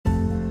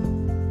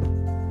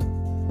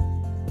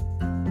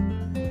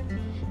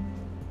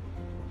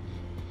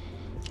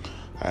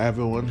Hi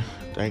everyone,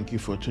 thank you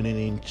for tuning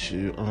in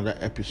to another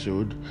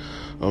episode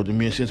of the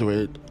Musings of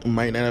a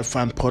My United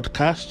Fan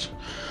podcast.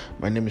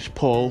 My name is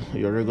Paul,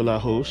 your regular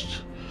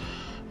host.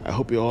 I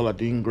hope you all are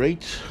doing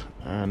great,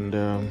 and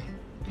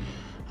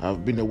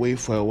I've been away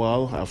for a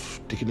while.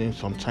 I've taken in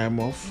some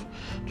time off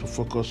to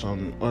focus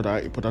on other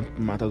important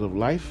matters of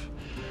life,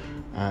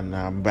 and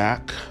I'm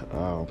back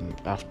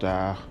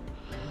after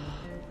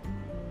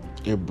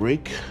a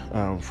break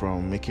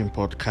from making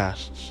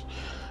podcasts.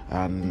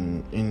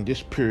 And in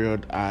this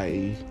period,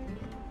 I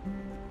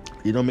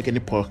did not make any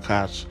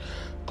podcasts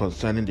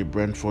concerning the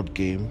Brentford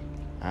game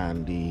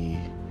and the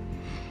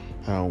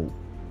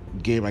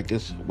game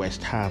against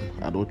West Ham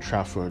at Old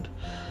Trafford.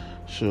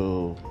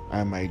 So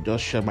I might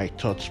just share my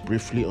thoughts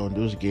briefly on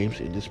those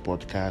games in this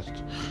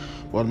podcast.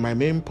 But my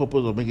main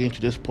purpose of making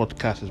this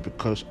podcast is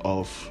because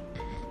of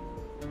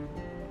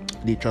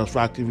the transfer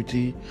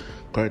activity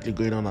currently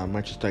going on at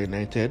Manchester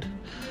United.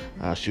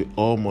 As you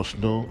all must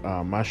know,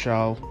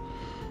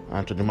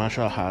 Anthony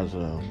Martial has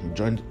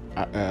joined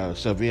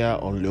Sevilla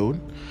on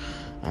loan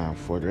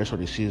for the rest of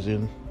the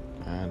season,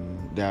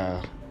 and there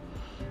are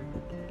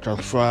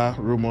transfer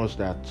rumors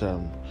that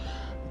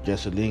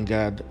Jesse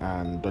Lingard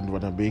and Donny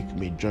van de Beek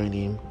may join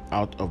him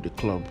out of the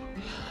club.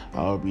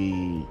 I'll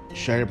be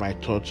sharing my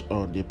thoughts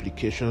on the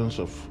implications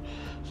of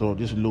some of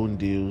these loan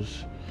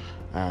deals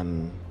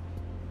and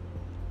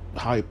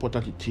how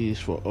important it is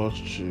for us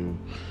to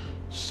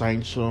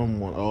sign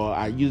someone, or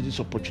I use this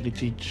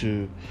opportunity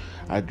to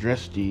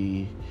address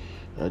the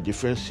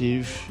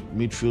defensive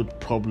midfield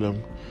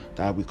problem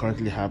that we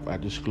currently have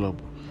at this club.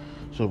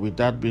 So with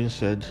that being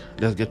said,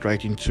 let's get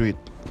right into it.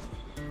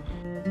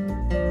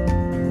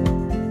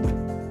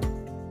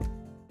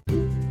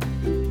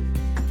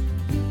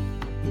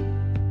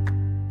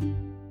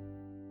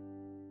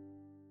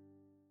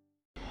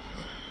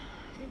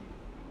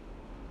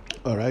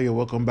 Alright, you're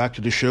welcome back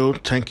to the show.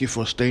 Thank you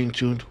for staying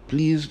tuned.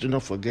 Please do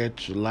not forget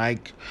to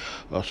like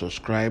or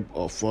subscribe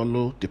or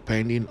follow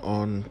depending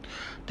on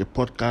the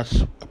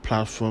podcast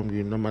platform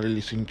you normally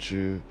listen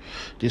to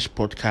this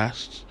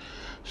podcast,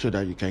 so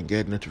that you can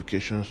get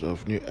notifications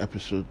of new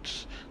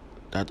episodes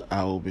that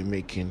I will be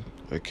making.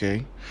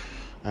 Okay,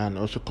 and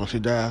also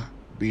consider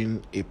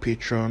being a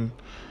patron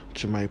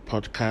to my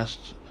podcast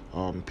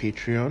on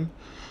Patreon,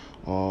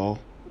 or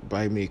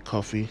buy me a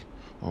coffee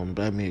on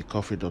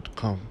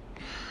buymeacoffee.com.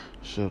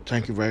 So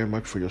thank you very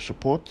much for your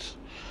support.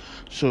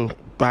 So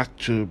back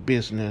to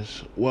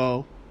business.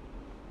 Well,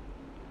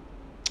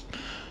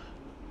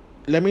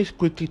 let me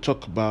quickly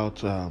talk about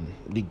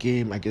the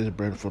game against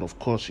Brentford. Of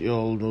course, you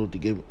all know the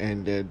game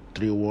ended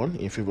 3-1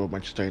 in favor of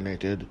Manchester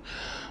United,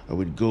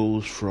 with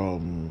goals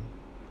from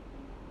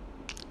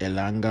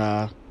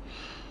Elanga,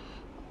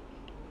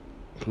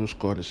 who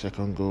scored the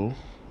second goal,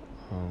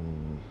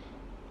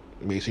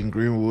 Mason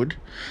Greenwood,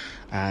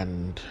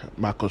 and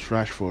Marcus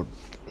Rashford.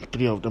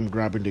 Three of them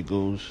grabbing the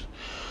goals.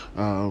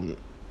 Anthony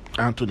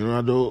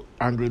Ronaldo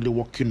angrily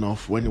walking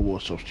off when he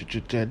was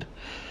substituted.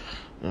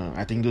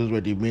 I think those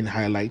were the main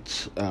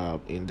highlights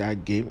in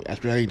that game,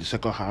 especially in the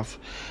second half.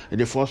 In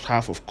the first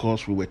half, of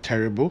course, we were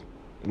terrible.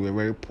 We were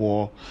very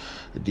poor.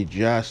 The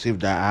Gea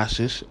saved their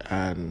asses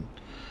and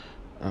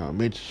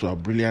made some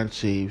brilliant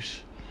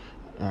saves.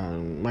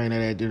 Man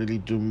United didn't really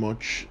do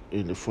much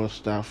in the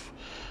first half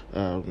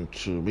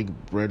to make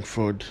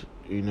Brentford,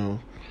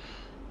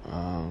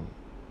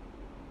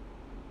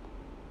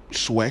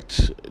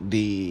 sweat.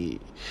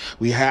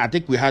 I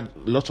think we had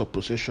lots of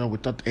possession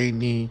without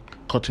any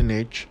cutting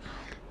edge.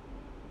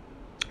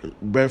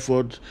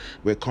 Brentford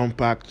were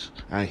compact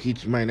and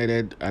hit Man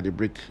United at the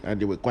break, and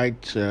they were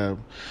quite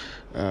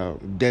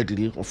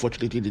deadly.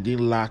 Unfortunately, they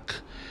didn't lack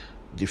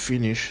the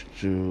finish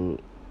to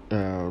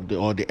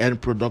the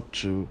end product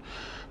to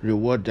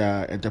reward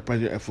their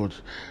enterprising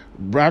effort.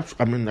 I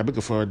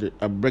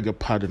beg your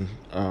pardon.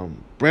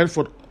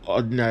 Brentford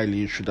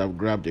ordinarily should have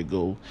grabbed a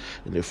goal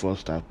in the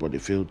first half, but they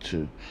failed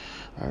to.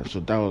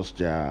 So that was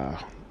their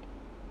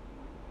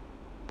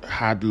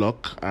hard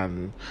luck,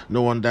 and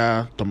no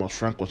wonder Thomas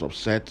Frank was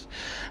upset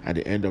at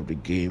the end of the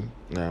game.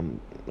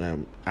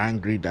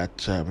 Angry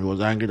that he was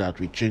angry that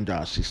we changed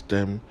our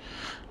system.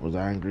 He was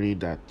angry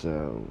that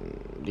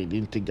they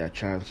didn't take their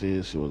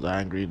chances. He was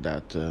angry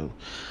that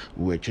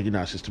we were changing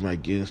our system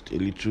against a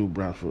little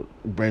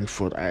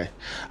Brentford. I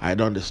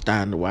don't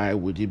understand, why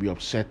would he be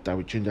upset that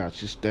we changed our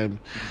system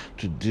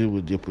to deal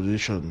with the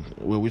opposition?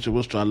 Were we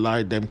supposed to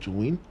allow them to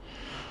win?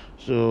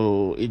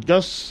 So it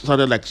just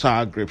sounded like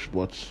sour grapes,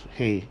 but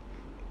hey.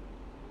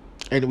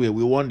 Anyway,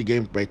 we won the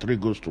game by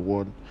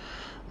 3-1.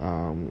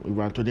 With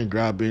Anthony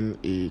grabbing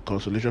a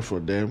consolation for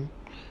them.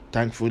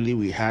 Thankfully,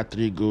 we had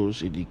 3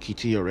 goals in the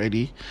kitty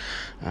already,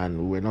 and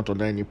we were not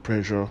under any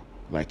pressure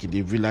like in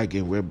the Villa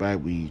game, whereby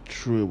we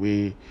threw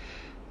away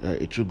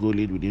a 2-goal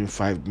lead within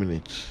 5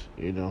 minutes.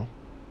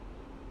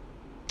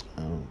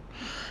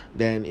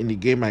 Then in the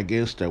game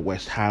against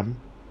West Ham,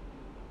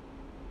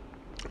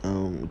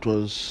 it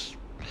was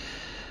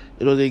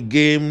a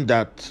game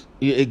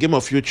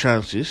of few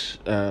chances,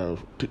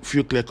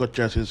 few clear-cut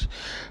chances.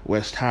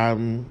 West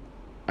Ham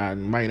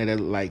and Man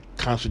United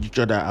cancelled each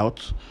other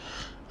out,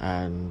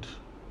 and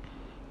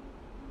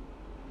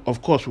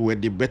of course we were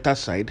the better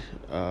side,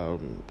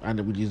 and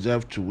we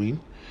deserved to win,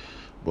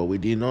 but we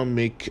did not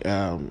make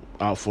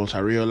Alphonse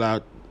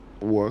Areola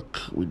work.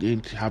 We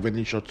didn't have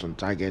any shots on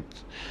target.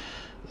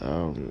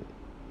 Um,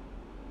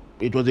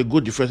 it was a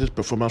good defensive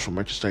performance from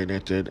Manchester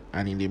United,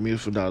 and in the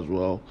midfield as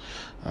well.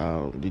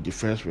 The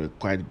defense were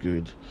quite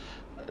good.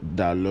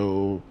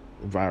 Dalot,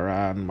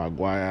 Varane,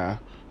 Maguire,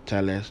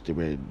 Telles, they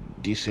were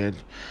decent.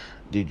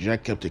 The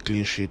Jack kept a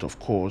clean sheet, of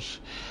course.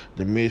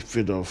 The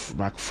midfield of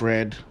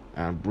McFred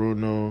and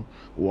Bruno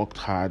worked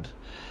hard.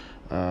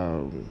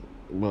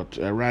 But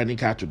Ranić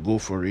had to go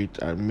for it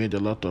and made a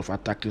lot of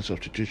attacking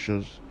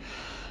substitutions.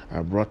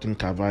 Brought in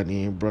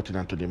Cavani, brought in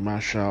Anthony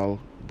Martial,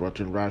 brought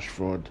in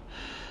Rashford,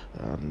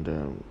 and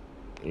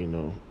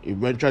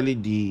eventually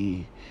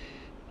the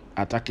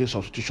attacking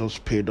substitutions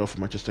paid off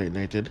Manchester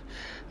United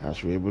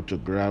as we were able to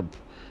grab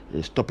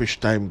a stoppage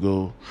time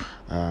goal,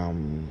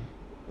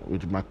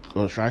 with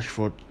Marcus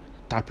Rashford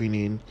tapping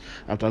in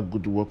after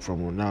good work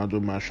from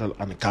Ronaldo, Martial,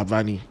 and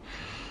Cavani.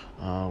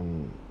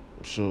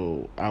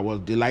 So I was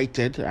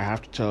delighted, I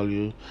have to tell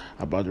you,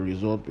 about the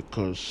result,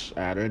 because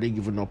I had already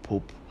given up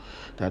hope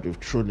that we've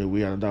thrown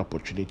away another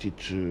opportunity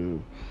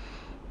to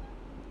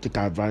take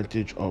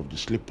advantage of the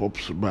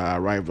slip-ups by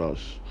our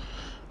rivals,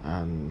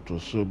 and it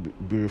was so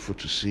beautiful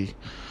to see.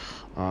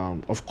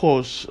 Of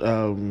course, we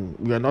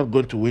are not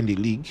going to win the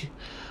league.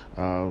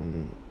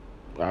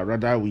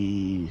 Rather,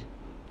 we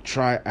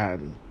try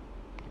and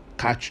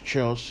catch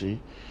Chelsea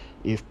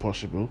if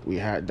possible. We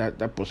had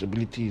that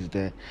possibility is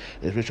there,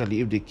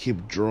 especially if they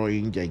keep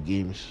drawing their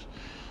games.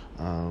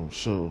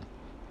 So,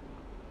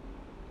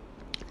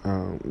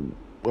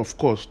 of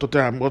course,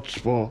 Tottenham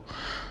Hotspur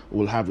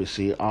will have a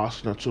say.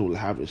 Arsenal too will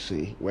have a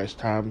say.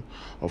 West Ham,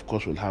 of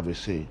course, will have a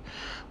say.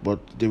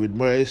 But David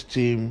Moyes'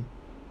 team,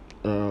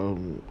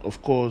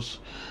 of course,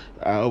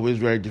 are always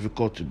very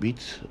difficult to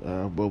beat.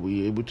 But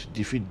we were able to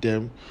defeat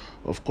them,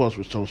 of course,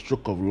 with some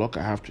stroke of luck,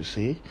 I have to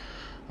say.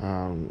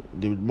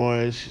 David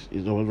Moyes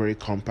is always very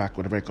compact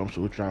whenever it comes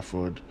to Old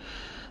Trafford.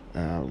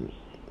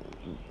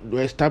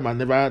 West Ham are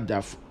never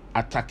their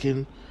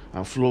attacking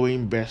and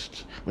flowing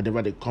best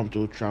whenever they come to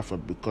Old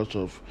Trafford because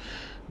of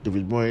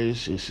David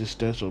Moyes'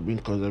 insistence of being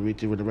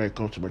conservative whenever it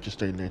comes to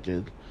Manchester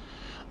United,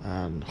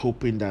 and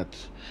hoping that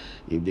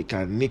if they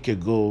can nick a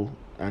goal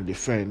and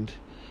defend,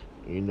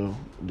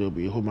 they'll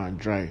be home and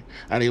dry.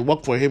 And it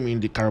worked for him in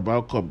the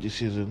Carabao Cup this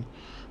season,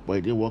 but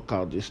it didn't work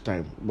out this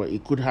time. But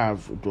it could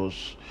have. It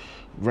was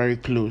very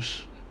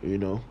close,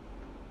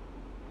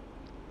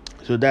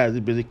 So that is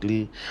it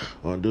basically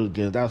on those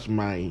games. That's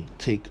my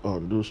take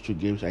on those two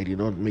games. I did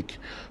not make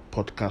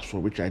podcasts for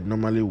which I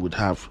normally would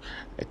have,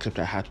 except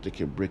I had to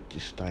take a break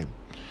this time.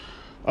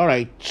 All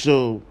right,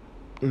 so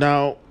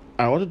now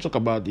I want to talk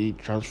about the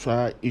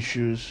transfer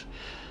issues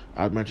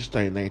at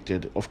Manchester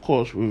United. Of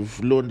course, we've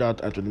loaned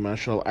out Anthony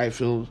Martial. I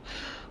think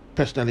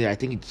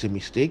it's a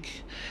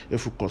mistake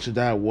if we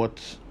consider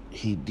what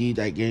he did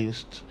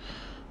against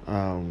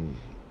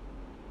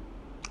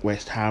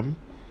West Ham.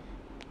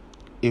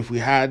 If we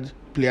had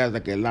players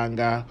like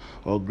Elanga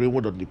or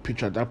Greenwood on the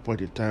pitch at that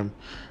point in time,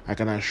 I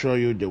can assure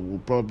you they will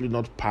probably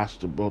not pass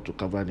the ball to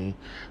Cavani.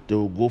 They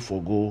will go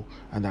for goal,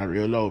 and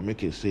Areola will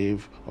make a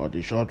save, or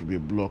the shot will be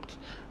blocked,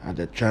 and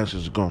the chance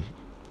is gone.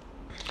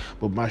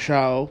 But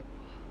Martial,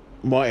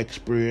 more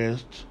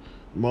experienced,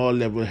 more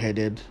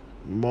level-headed,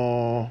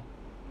 more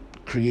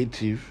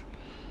creative,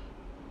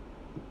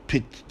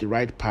 picked the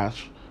right pass,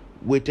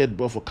 waited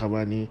ball for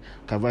Cavani.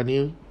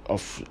 Cavani,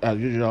 as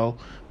usual,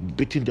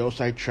 beating the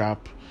outside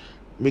trap,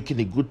 making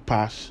a good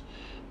pass,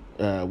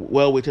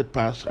 well-weighted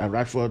pass, and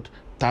Rashford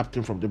tapped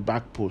him from the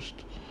back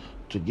post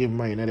to give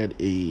Man United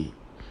a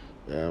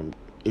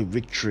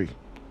victory,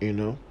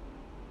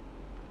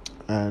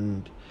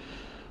 And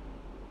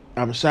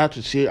I'm sad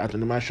to see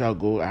Anthony Martial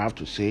go, I have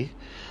to say.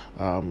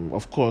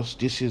 Of course,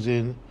 this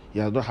season, he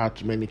has not had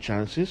too many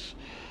chances.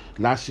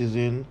 Last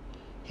season,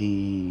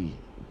 he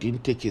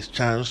didn't take his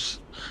chance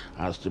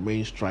as the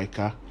main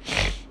striker.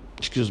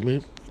 Excuse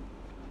me.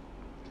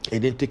 He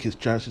didn't take his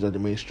chances as the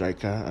main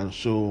striker, and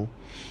so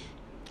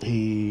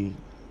he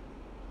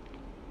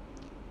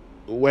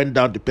went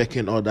down the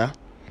pecking order.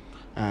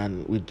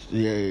 And with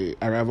the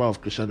arrival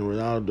of Cristiano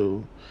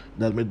Ronaldo,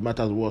 that made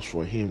matters worse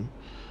for him.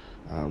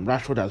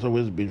 Rashford has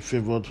always been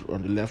favoured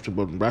on the left,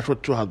 but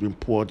Rashford too has been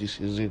poor this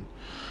season.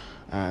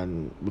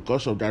 And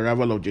because of the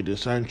arrival of Jadon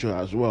Sancho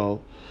as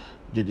well,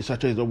 Jadon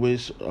Sancho is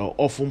always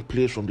often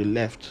plays from the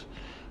left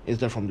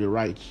instead from the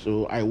right.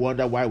 So I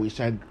wonder why we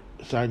signed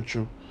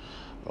Sancho.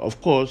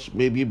 Of course,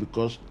 maybe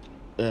because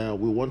we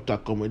want to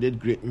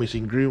accommodate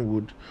Mason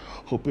Greenwood,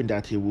 hoping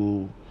that he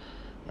will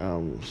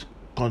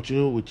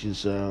continue with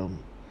his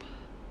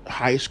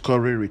high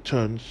scoring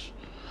returns.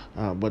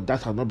 But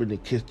that has not been the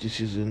case this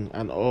season,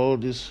 and all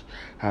this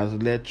has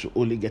led to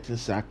Ole getting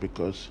sacked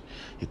because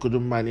he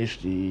couldn't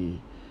manage the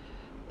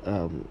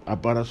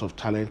abundance of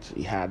talent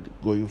he had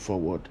going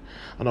forward.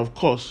 And of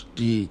course,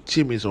 the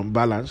team is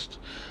unbalanced.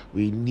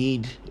 We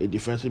need a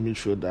defensive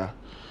midfielder,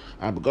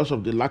 and because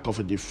of the lack of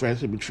a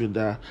defensive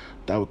midfielder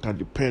that we can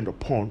depend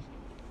upon,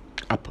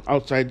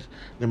 outside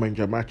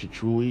Nemanja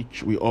Matic,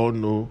 which we all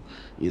know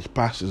is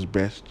past his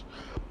best.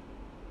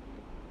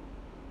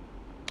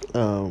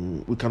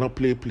 We cannot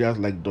play players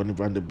like Donny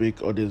van de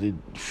Beek, or there's a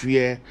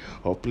fear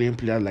of playing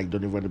players like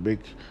Donny van de Beek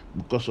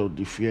because of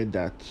the fear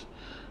that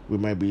we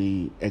might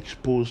be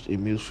exposed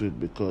in midfield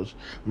because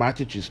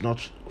Matic is not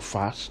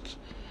fast,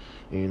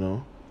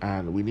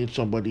 and we need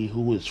somebody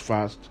who is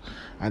fast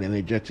and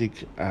energetic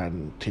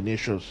and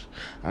tenacious,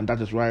 and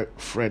that is why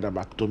Fred and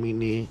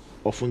McTominay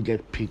often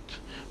get picked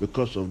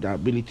because of their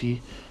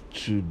ability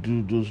to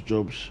do those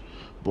jobs,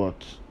 but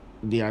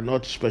they are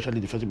not specially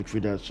defensive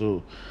midfielders,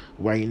 so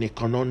we're in a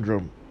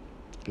conundrum,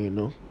 you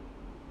know.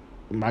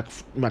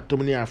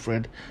 McTominay and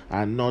Fred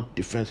are not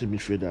defensive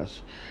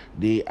midfielders.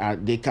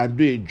 They can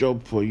do a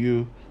job for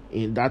you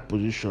in that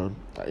position.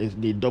 It's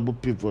the double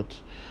pivot,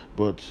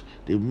 but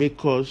they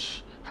make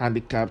us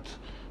handicapped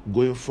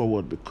going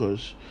forward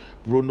because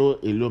Bruno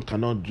alone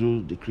cannot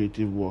do the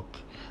creative work,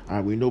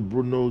 and we know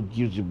Bruno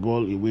gives the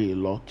ball away a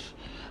lot.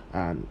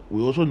 And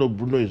we also know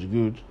Bruno is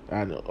good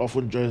and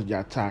often joins the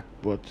attack,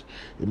 but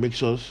it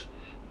makes us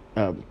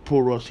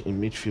porous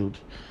in midfield,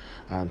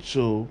 and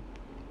so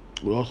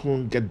we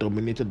often get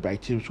dominated by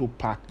teams who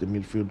pack the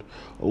midfield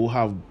or who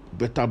have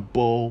better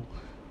ball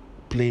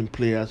playing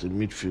players in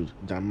midfield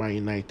than Man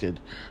United.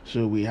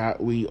 So we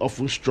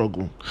often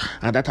struggle,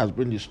 and that has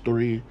been the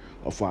story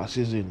of our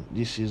season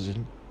this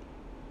season.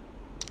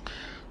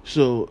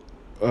 So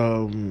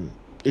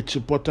it's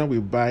important we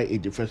buy a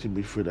defensive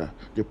midfielder.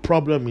 The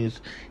problem is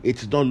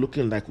it's not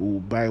looking like we will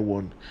buy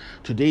one.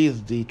 Today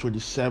is the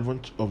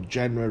 27th of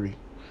January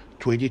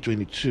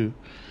 2022,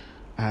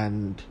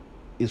 and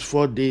it's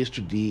 4 days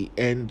to the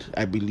end,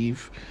 I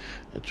believe,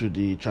 to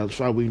the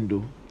transfer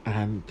window,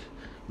 and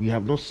we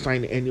have not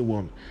signed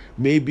anyone.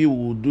 Maybe we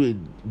will do a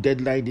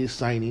deadline day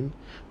signing,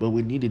 but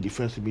we need a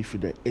defensive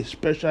midfielder,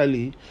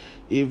 especially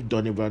if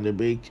Donny van de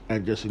Beek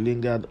and Jesse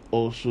Lingard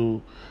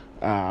also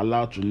are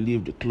allowed to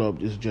leave the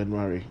club this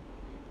January.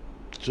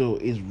 So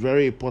it's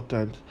very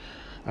important,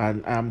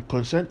 and I'm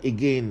concerned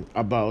again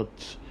about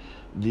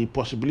the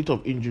possibility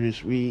of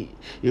injuries.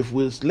 If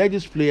we let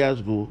these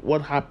players go,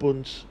 what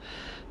happens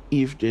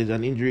if there's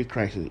an injury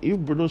crisis? If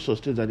Bruno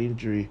sustains an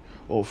injury,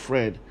 or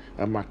Fred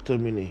and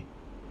McTominay,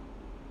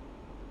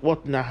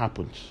 what now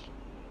happens?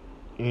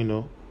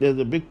 There's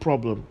a big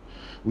problem.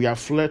 We are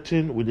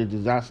flirting with a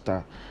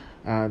disaster,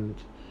 and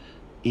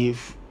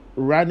if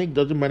Ranić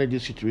doesn't manage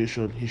this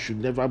situation, he should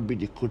never be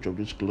the coach of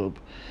this club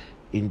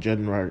in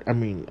January.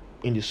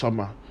 In the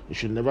summer, he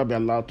should never be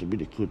allowed to be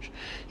the coach.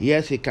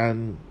 Yes, he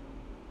can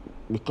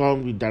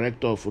become the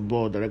director of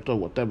football, director of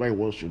whatever he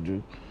wants to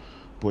do,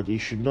 but he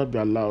should not be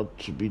allowed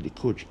to be the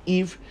coach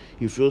if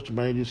he fails to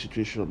manage this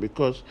situation,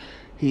 because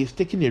he is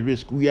taking a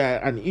risk. We are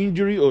an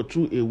injury or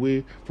two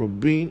away from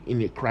being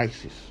in a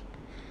crisis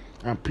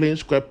and playing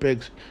square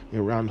pegs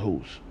in round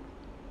holes,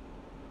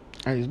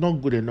 and it's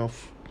not good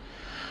enough.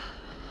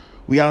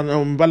 We are an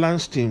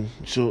unbalanced team,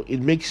 so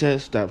it makes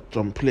sense that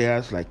some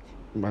players like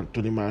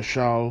Anthony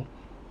Martial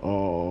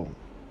or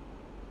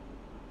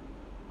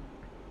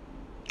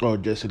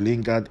Jesse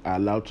Lingard are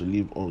allowed to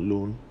leave on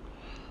loan,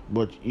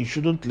 but you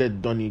shouldn't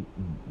let Donny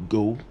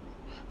go,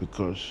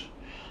 because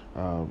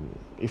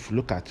if you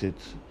look at it,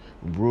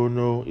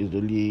 Bruno is the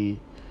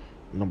only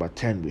number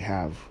 10 we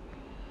have.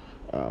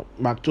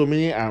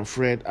 McTominay and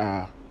Fred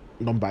are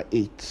number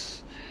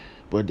 8,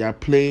 but they are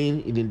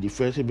playing in the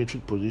defensive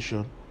midfield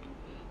position.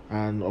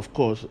 And of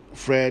course,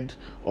 Fred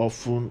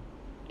often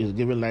is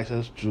given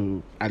license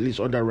to, at least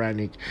under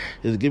Ranić,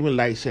 is given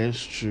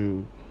license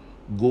to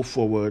go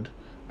forward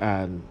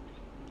and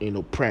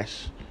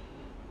press.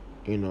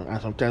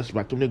 And sometimes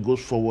McTominay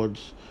goes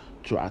forwards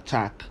to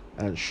attack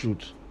and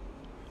shoot,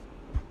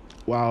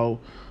 while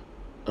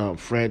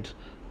Fred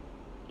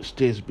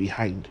stays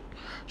behind.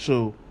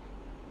 So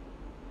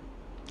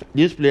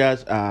these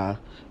players are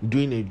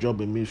doing a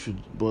job in midfield,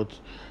 but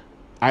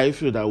I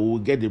feel that we will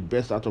get the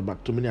best out of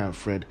McTominay and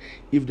Fred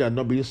if they are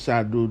not being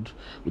saddled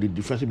with the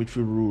defensive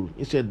midfield rule.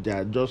 Instead,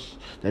 their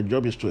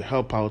job is to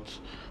help out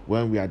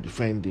when we are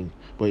defending.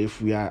 But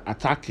if we are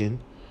attacking,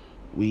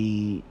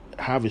 we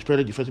have a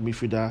special defensive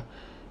midfielder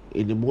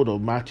in the mode of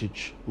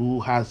Matic,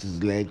 who has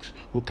his legs,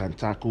 who can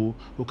tackle,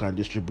 who can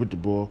distribute the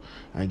ball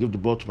and give the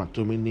ball to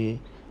McTominay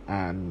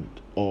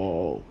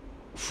or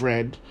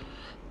Fred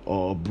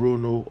or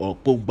Bruno or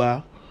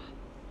Pogba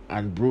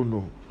and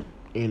Bruno,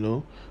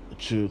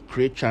 to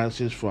create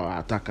chances for our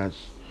attackers.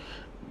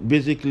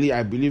 Basically,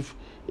 I believe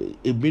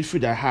a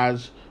midfield that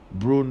has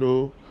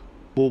Bruno,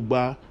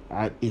 Pogba,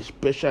 and a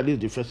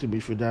specialist defensive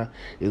midfielder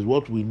is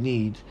what we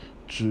need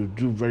to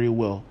do very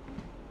well.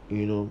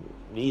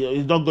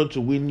 It's not going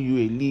to win you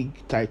a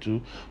league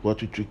title,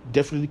 but it will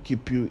definitely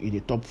keep you in a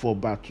top 4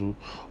 battle,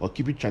 or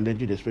keep you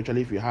challenging,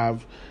 especially if you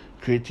have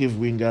creative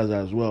wingers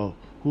as well,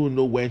 who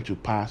know when to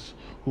pass,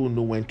 who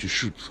know when to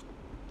shoot.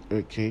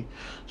 Okay,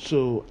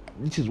 so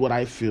this is what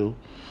I feel.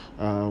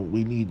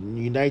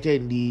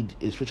 United need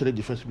especially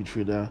defensive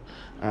midfielder,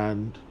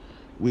 and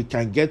we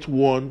can get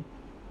one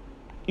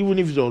Even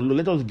if it's on loan,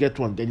 let us get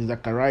one. Then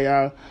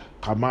Zakaria,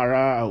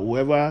 Kamara, or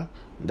whoever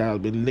that has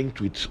been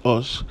linked with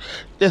us.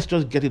 Let's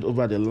just get it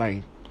over the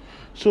line,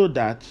 so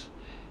that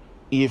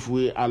if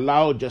we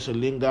allow Jesse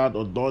Lingard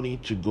or Donny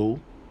to go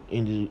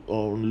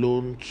on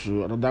loan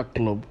to another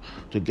club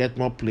to get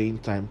more playing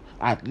time,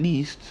 at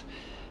least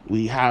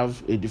we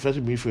have a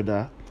defensive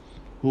midfielder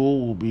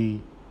who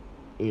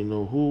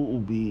will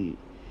be,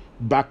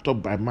 backed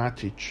up by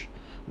Matic.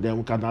 Then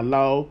we can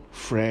allow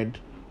Fred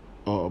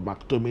or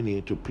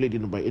McTominay to play the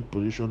number 8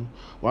 position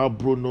while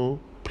Bruno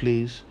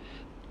plays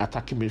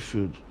attacking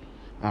midfield,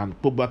 and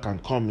Pogba can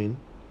come in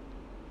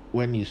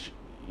when his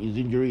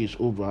injury is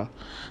over,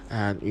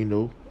 and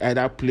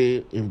either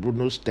play in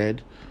Bruno's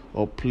stead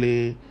or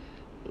play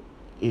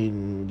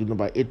in the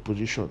number 8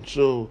 position.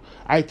 So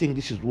I think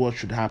this is what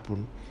should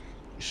happen.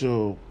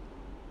 So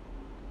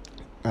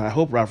I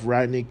hope Ralf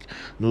Rangnick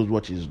knows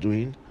what he's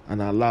doing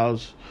and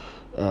allows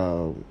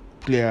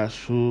players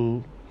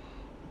who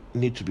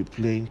need to be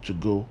playing to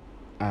go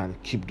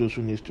and keep those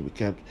who need to be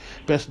kept.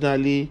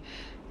 Personally,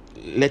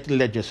 let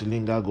Jesse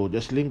Lingard go.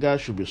 Jesse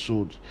Lingard should be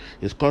sold.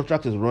 His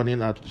contract is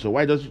running out. So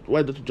why don't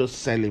you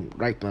just sell him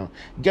right now?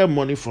 Get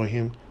money for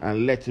him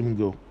and let him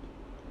go.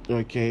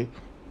 Okay?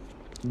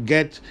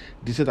 Get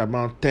decent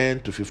amount,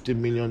 10 to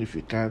 15 million if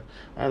you can,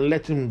 and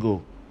let him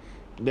go.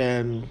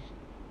 Then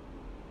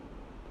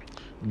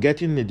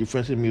get in a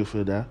defensive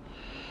midfielder.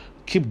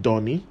 Keep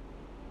Donny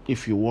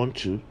if you want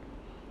to,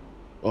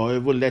 or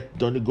even let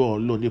Donny go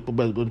on loan if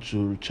Pogba is going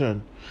to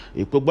return.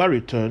 If Pogba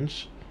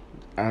returns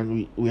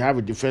and we have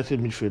a defensive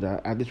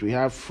midfielder, at least we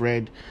have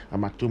Fred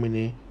and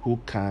McTominay who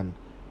can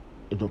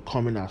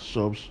come in as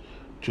subs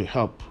to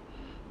help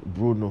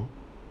Bruno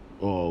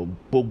or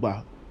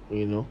Pogba.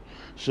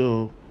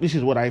 So this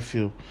is what I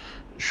feel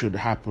should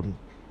happen.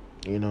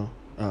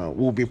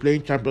 We'll be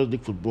playing Champions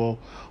League football,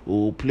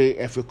 we'll play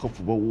FA Cup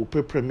football, we'll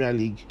play Premier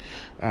League,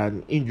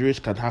 and injuries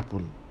can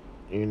happen,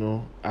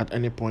 at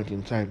any point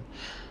in time.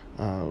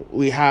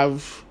 We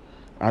have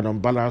an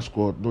unbalanced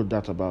squad, no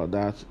doubt about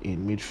that,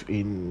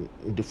 in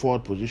the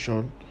forward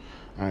position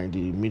and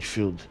the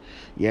midfield.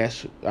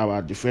 Yes,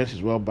 our defense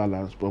is well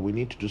balanced, but we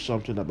need to do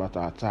something about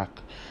our attack.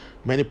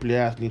 Many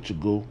players need to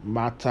go.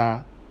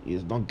 Mata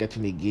is not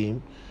getting a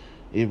game.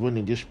 Even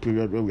in this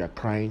period where we are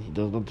crying, he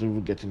does not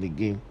even get in the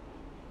game.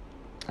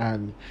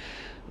 And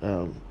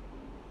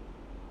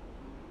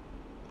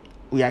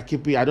we are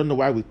keeping, I don't know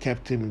why we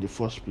kept him in the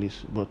first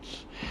place, but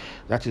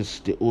that is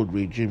the old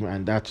regime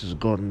and that is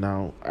gone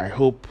now. I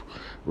hope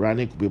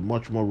Rangnick will be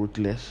much more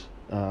ruthless,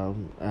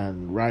 and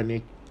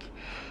Rangnick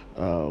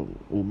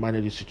will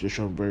manage the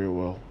situation very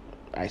well.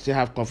 I still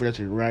have confidence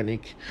in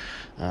Rangnick.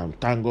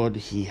 Thank God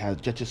he has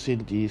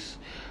jettisoned this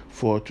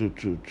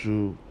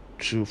 4-2-2-2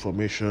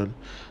 formation,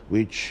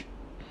 which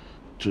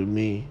to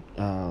me,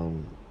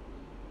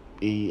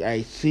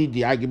 I see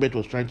the argument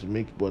was trying to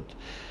make, but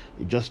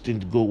it just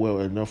didn't go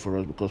well enough for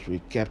us because we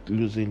kept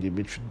losing the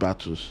midfield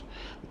battles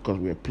because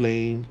we were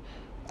playing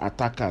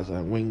attackers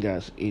and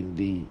wingers in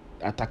the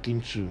attacking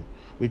two,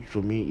 which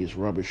for me is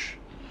rubbish.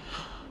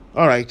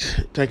 All right,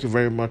 thank you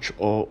very much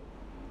all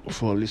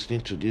for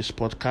listening to this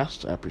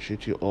podcast. I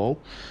appreciate you all.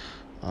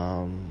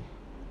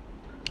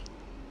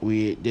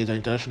 There's an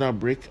international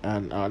break,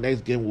 and our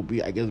next game will be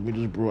against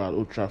Middlesbrough at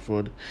Old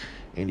Trafford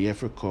in the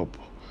FA Cup.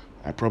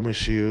 I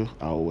promise you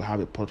I will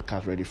have a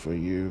podcast ready for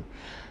you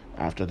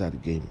after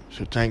that game.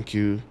 So thank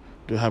you.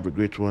 Do have a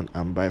great one,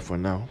 and bye for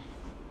now.